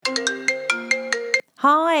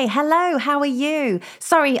Hi, hello, how are you?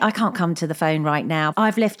 Sorry, I can't come to the phone right now.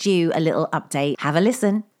 I've left you a little update. Have a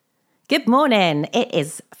listen. Good morning. It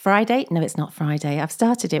is Friday. No, it's not Friday. I've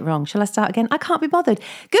started it wrong. Shall I start again? I can't be bothered.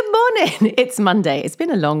 Good morning. It's Monday. It's been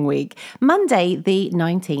a long week. Monday, the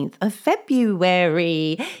 19th of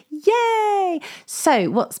February. Yay!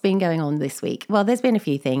 So what's been going on this week? Well, there's been a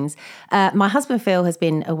few things. My husband Phil has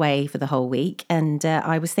been away for the whole week, and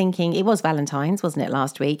I was thinking it was Valentine's, wasn't it,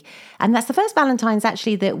 last week? And that's the first Valentine's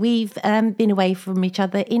actually that we've been away from each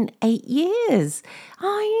other in 8 years.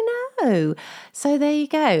 I know. So there you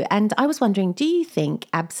go. And I was wondering, do you think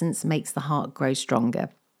absence makes the heart grow stronger?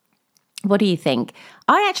 What do you think?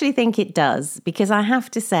 I actually think it does, because I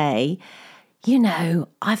have to say,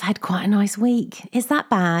 I've had quite a nice week. Is that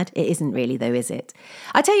bad? It isn't really though, is it?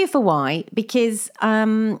 I tell you for why, because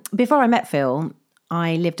before I met Phil,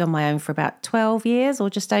 I lived on my own for about 12 years or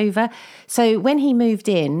just over. So when he moved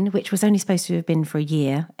in, which was only supposed to have been for a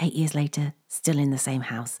year, 8 years later, still in the same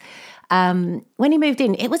house. When he moved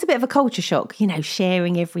in, it was a bit of a culture shock,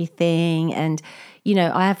 sharing everything. And,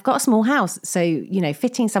 I've got a small house. So,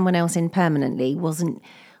 fitting someone else in permanently wasn't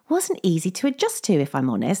easy to adjust to, if I'm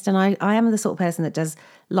honest. And I am the sort of person that does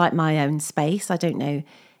like my own space. I don't know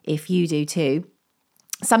if you do too.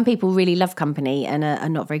 Some people really love company and are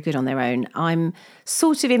not very good on their own. I'm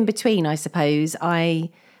sort of in between, I suppose.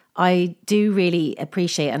 I do really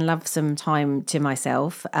appreciate and love some time to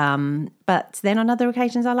myself. But then on other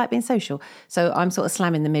occasions, I like being social. So I'm sort of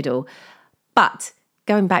slam in the middle. But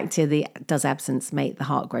going back to does absence make the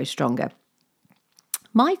heart grow stronger?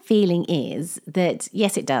 My feeling is that,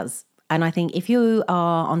 yes, it does. And I think if you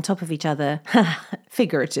are on top of each other,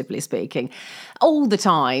 figuratively speaking, all the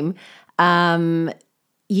time,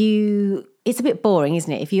 it's a bit boring,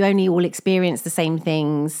 isn't it? If you only all experience the same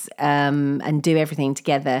things and do everything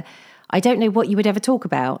together, I don't know what you would ever talk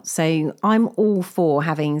about. So I'm all for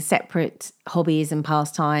having separate hobbies and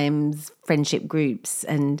pastimes, friendship groups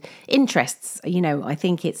and interests.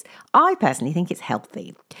 I personally think it's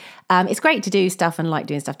healthy. It's great to do stuff and like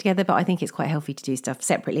doing stuff together, but I think it's quite healthy to do stuff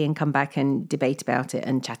separately and come back and debate about it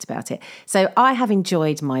and chat about it. So I have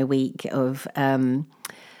enjoyed my week of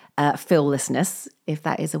Phil-lessness, if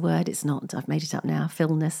that is a word. It's not. I've made it up now.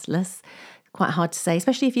 Phil-less. Quite hard to say,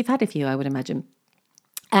 especially if you've had a few, I would imagine.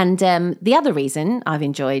 And the other reason I've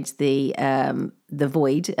enjoyed the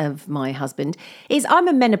void of my husband is I'm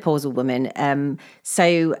a menopausal woman.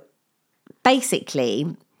 So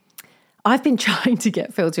basically, I've been trying to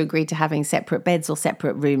get Phil to agree to having separate beds or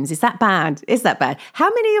separate rooms. Is that bad? How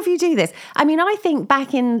many of you do this? I mean, I think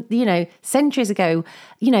back in, centuries ago,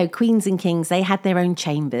 queens and kings, they had their own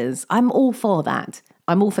chambers. I'm all for that.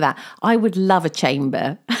 I would love a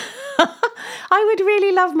chamber. I would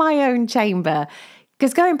really love my own chamber.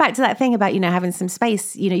 Because going back to that thing about, having some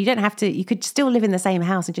space, you don't have to, you could still live in the same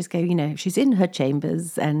house and just go, she's in her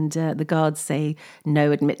chambers and the guards say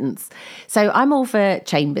no admittance. So I'm all for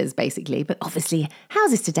chambers, basically. But obviously,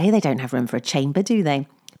 houses today, they don't have room for a chamber, do they?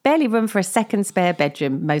 Barely room for a second spare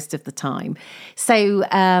bedroom most of the time. So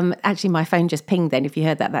actually, my phone just pinged then. If you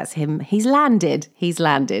heard that, that's him. He's landed.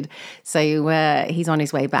 So he's on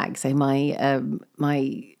his way back. So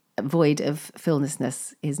my void of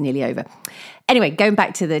Philnessness is nearly over. Anyway, going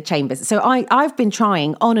back to the chambers. So I've been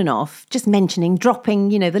trying on and off, just mentioning, dropping,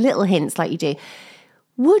 the little hints like you do.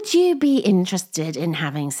 Would you be interested in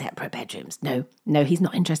having separate bedrooms? No, he's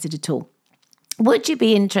not interested at all. Would you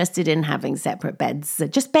be interested in having separate beds?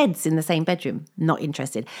 Just beds in the same bedroom? Not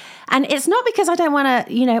interested. And it's not because I don't want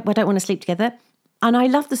to, sleep together. And I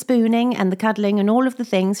love the spooning and the cuddling and all of the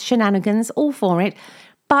things, shenanigans, all for it.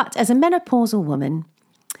 But as a menopausal woman,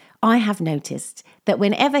 I have noticed that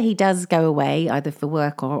whenever he does go away, either for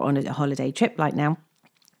work or on a holiday trip like now,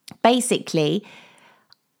 basically,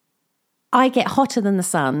 I get hotter than the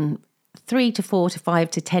sun 3 to 4 to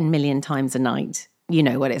 5 to 10 million times a night. You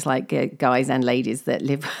know what it's like, guys and ladies that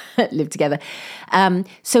live together.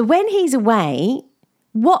 So when he's away,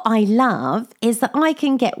 what I love is that I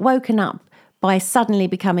can get woken up by suddenly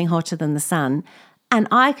becoming hotter than the sun, and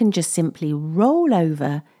I can just simply roll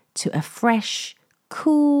over to a fresh,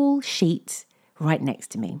 cool sheet right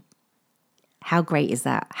next to me. How great is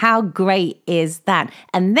that?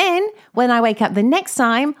 And then when I wake up the next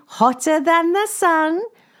time, hotter than the sun,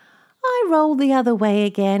 I roll the other way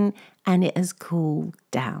again and it has cooled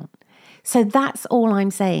down. So that's all I'm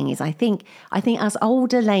saying is I think us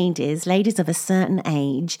older ladies of a certain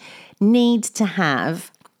age, need to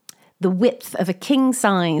have the width of a king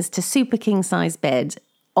size to super king size bed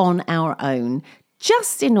on our own,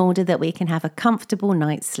 just in order that we can have a comfortable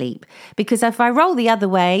night's sleep. Because if I roll the other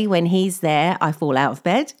way when he's there, I fall out of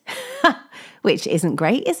bed. which isn't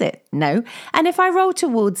great, is it? No. And if I roll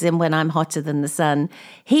towards him when I'm hotter than the sun,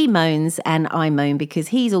 he moans and I moan because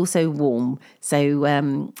he's also warm. So,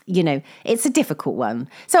 it's a difficult one.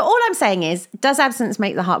 So all I'm saying is, does absence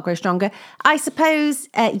make the heart grow stronger? I suppose,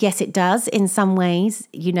 yes, it does in some ways.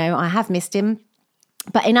 I have missed him.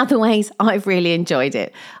 But in other ways, I've really enjoyed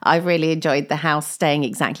it. I've really enjoyed the house staying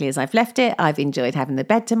exactly as I've left it. I've enjoyed having the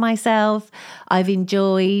bed to myself. I've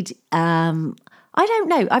enjoyed, I don't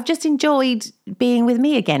know, I've just enjoyed being with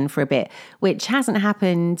me again for a bit, which hasn't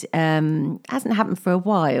happened for a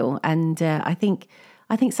while. And I think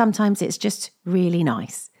sometimes it's just really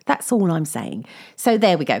nice. That's all I'm saying. So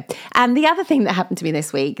there we go. And the other thing that happened to me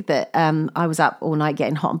this week that I was up all night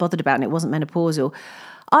getting hot and bothered about, and it wasn't menopausal.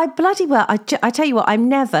 I tell you what, I'm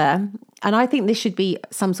never, and I think this should be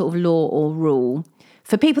some sort of law or rule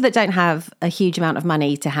for people that don't have a huge amount of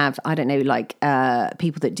money to have, I don't know, like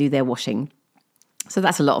people that do their washing. So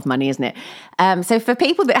that's a lot of money, isn't it? So for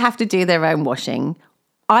people that have to do their own washing,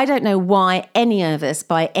 I don't know why any of us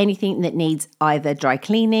buy anything that needs either dry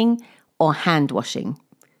cleaning or hand washing.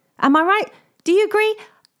 Am I right? Do you agree?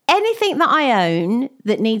 Anything that I own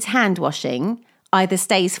that needs hand washing either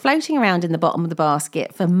stays floating around in the bottom of the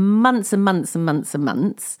basket for months and months and months and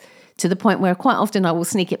months, to the point where quite often I will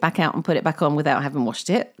sneak it back out and put it back on without having washed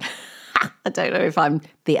it. I don't know if I'm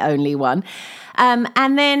the only one.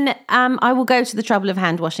 And then I will go to the trouble of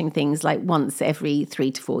hand washing things like once every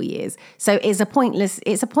 3 to 4 years. So it's a pointless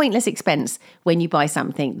expense when you buy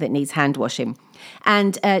something that needs hand washing.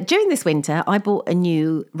 And during this winter, I bought a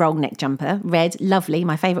new roll neck jumper, red, lovely,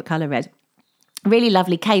 my favourite colour, red. Really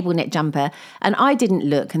lovely cable knit jumper. And I didn't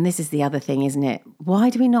look, and this is the other thing, isn't it? Why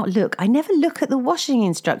do we not look? I never look at the washing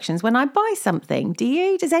instructions when I buy something. Do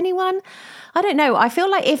you? Does anyone? I don't know. I feel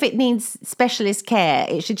like if it needs specialist care,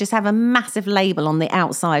 it should just have a massive label on the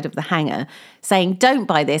outside of the hanger saying, don't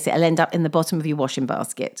buy this, it'll end up in the bottom of your washing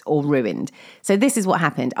basket or ruined. So this is what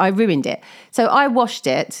happened. I ruined it. So I washed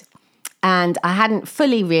it and I hadn't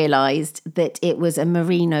fully realised that it was a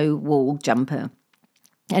merino wool jumper.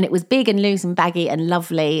 And it was big and loose and baggy and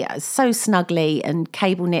lovely, so snuggly and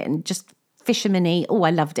cable knit and just fisherman-y. Oh,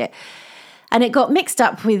 I loved it. And it got mixed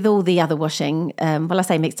up with all the other washing. Well, I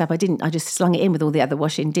say mixed up, I just slung it in with all the other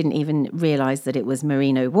washing, didn't even realise that it was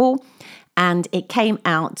merino wool. And it came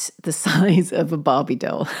out the size of a Barbie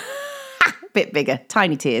doll. Bit bigger,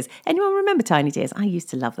 tiny tears. Anyone remember tiny tears? I used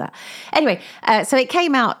to love that. Anyway, so it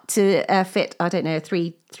came out to fit, I don't know, a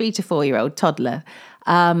 3 to 4 year old toddler.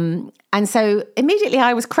 And so immediately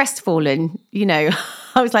I was crestfallen, I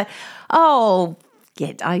was like, oh,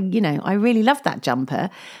 yeah, I really love that jumper.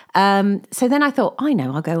 So then I thought,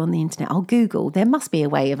 I'll go on the internet, I'll Google, there must be a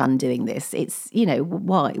way of undoing this. It's,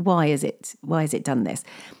 why is it done this?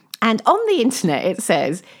 And on the internet, it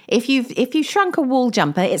says, if you've shrunk a wool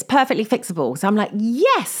jumper, it's perfectly fixable. So I'm like,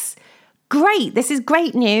 yes, great. This is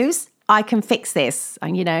great news. I can fix this.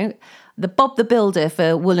 And, the Bob the Builder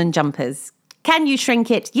for woolen jumpers. Can you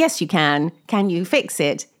shrink it? Yes, you can. Can you fix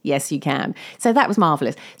it? Yes, you can. So that was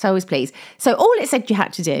marvellous. So I was pleased. So all it said you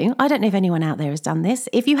had to do, I don't know if anyone out there has done this.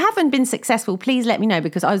 If you haven't been successful, please let me know,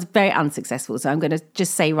 because I was very unsuccessful. So I'm going to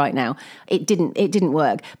just say right now, it didn't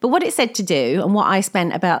work. But what it said to do, and what I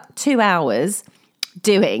spent about 2 hours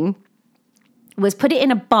doing, was put it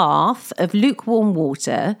in a bath of lukewarm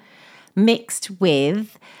water mixed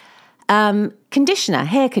with conditioner,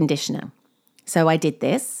 hair conditioner. So I did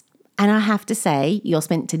this. And I have to say, you're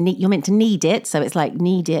meant to knead it. So it's like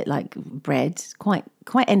knead it like bread. Quite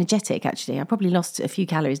energetic, actually. I probably lost a few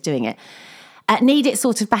calories doing it. Knead it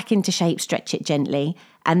sort of back into shape, stretch it gently,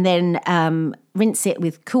 and then rinse it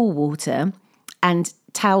with cool water and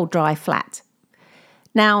towel dry flat.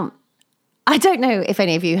 Now, I don't know if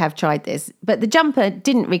any of you have tried this, but the jumper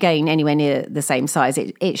didn't regain anywhere near the same size.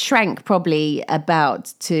 It shrank probably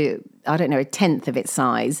about to, I don't know, a tenth of its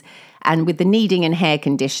size. And with the kneading and hair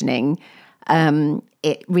conditioning,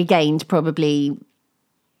 it regained probably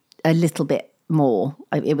a little bit more.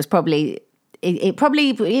 It was probably it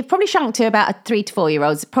probably shrunk to about a 3 to 4 year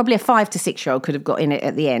olds. Probably a 5 to 6 year old could have got in it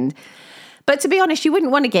at the end. But to be honest, you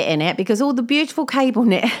wouldn't want to get in it because all the beautiful cable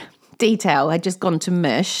knit detail had just gone to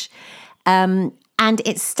mush, and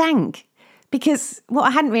it stank. Because what I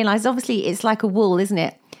hadn't realised, obviously, it's like a wool, isn't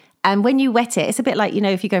it? And when you wet it, it's a bit like,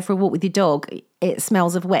 if you go for a walk with your dog, it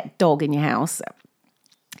smells of wet dog in your house.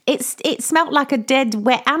 It smelled like a dead,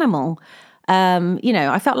 wet animal.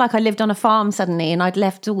 I felt like I lived on a farm suddenly and I'd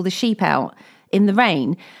left all the sheep out in the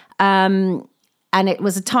rain. And it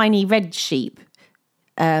was a tiny red sheep.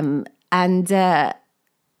 Is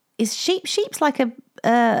sheep's like a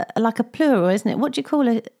plural, isn't it? What do you call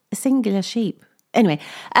a singular sheep? Anyway,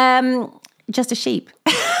 just a sheep.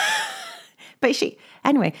 But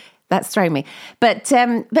anyway, that's thrown me. But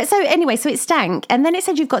so anyway, so it stank. And then it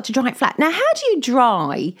said you've got to dry it flat. Now, how do you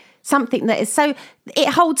dry something that is it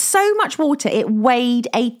holds so much water, it weighed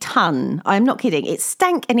a ton. I'm not kidding. It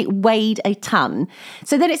stank and it weighed a ton.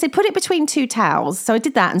 So then it said, put it between 2 towels. So I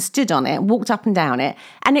did that and stood on it, walked up and down it,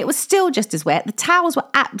 and it was still just as wet. The towels were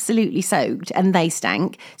absolutely soaked and they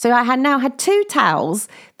stank. So I now had 2 towels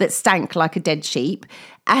that stank like a dead sheep,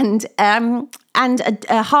 and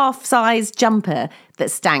a half-size jumper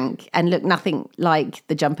that stank and looked nothing like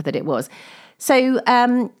the jumper that it was. So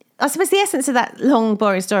I suppose the essence of that long,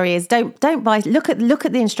 boring story is don't buy. Look at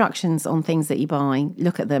the instructions on things that you buy.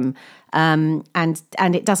 Look at them, and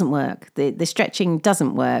it doesn't work. The stretching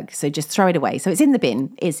doesn't work. So just throw it away. So it's in the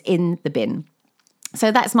bin. It's in the bin.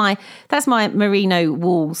 So that's my merino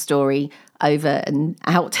wool story over and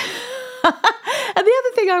out. And the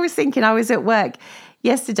other thing I was thinking, I was at work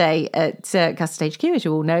yesterday at Custard HQ, as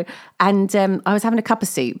you all know, and I was having a cup of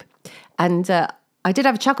soup, and I did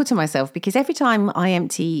have a chuckle to myself because every time I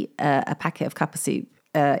empty a packet of cup of soup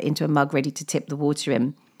into a mug ready to tip the water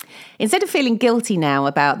in, instead of feeling guilty now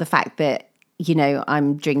about the fact that,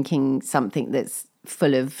 I'm drinking something that's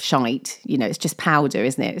full of shite, it's just powder,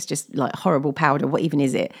 isn't it? It's just like horrible powder. What even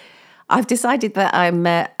is it? I've decided that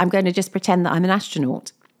I'm going to just pretend that I'm an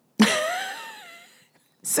astronaut.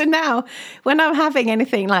 So now when I'm having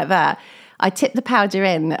anything like that, I tip the powder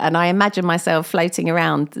in and I imagine myself floating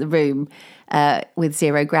around the room with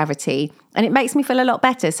zero gravity, and it makes me feel a lot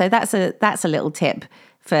better. So that's a little tip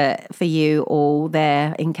for you all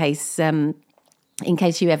there, in case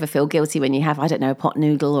you ever feel guilty when you have, I don't know, a pot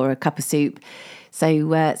noodle or a cup of soup.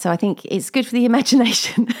 So I think it's good for the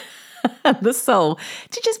imagination and the soul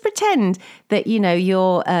to just pretend that you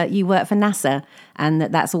work for NASA and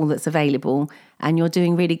that's all that's available, and you're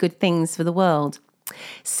doing really good things for the world.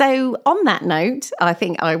 So on that note, I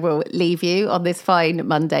think I will leave you on this fine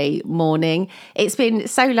Monday morning. It's been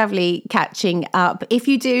so lovely catching up. If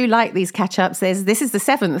you do like these catch-ups, this is the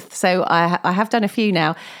 7th, so I have done a few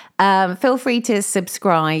now. Feel free to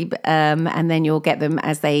subscribe, and then you'll get them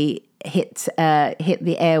as they hit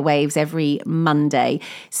the airwaves every Monday.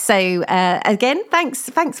 So again, thanks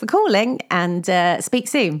for calling, and speak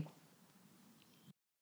soon.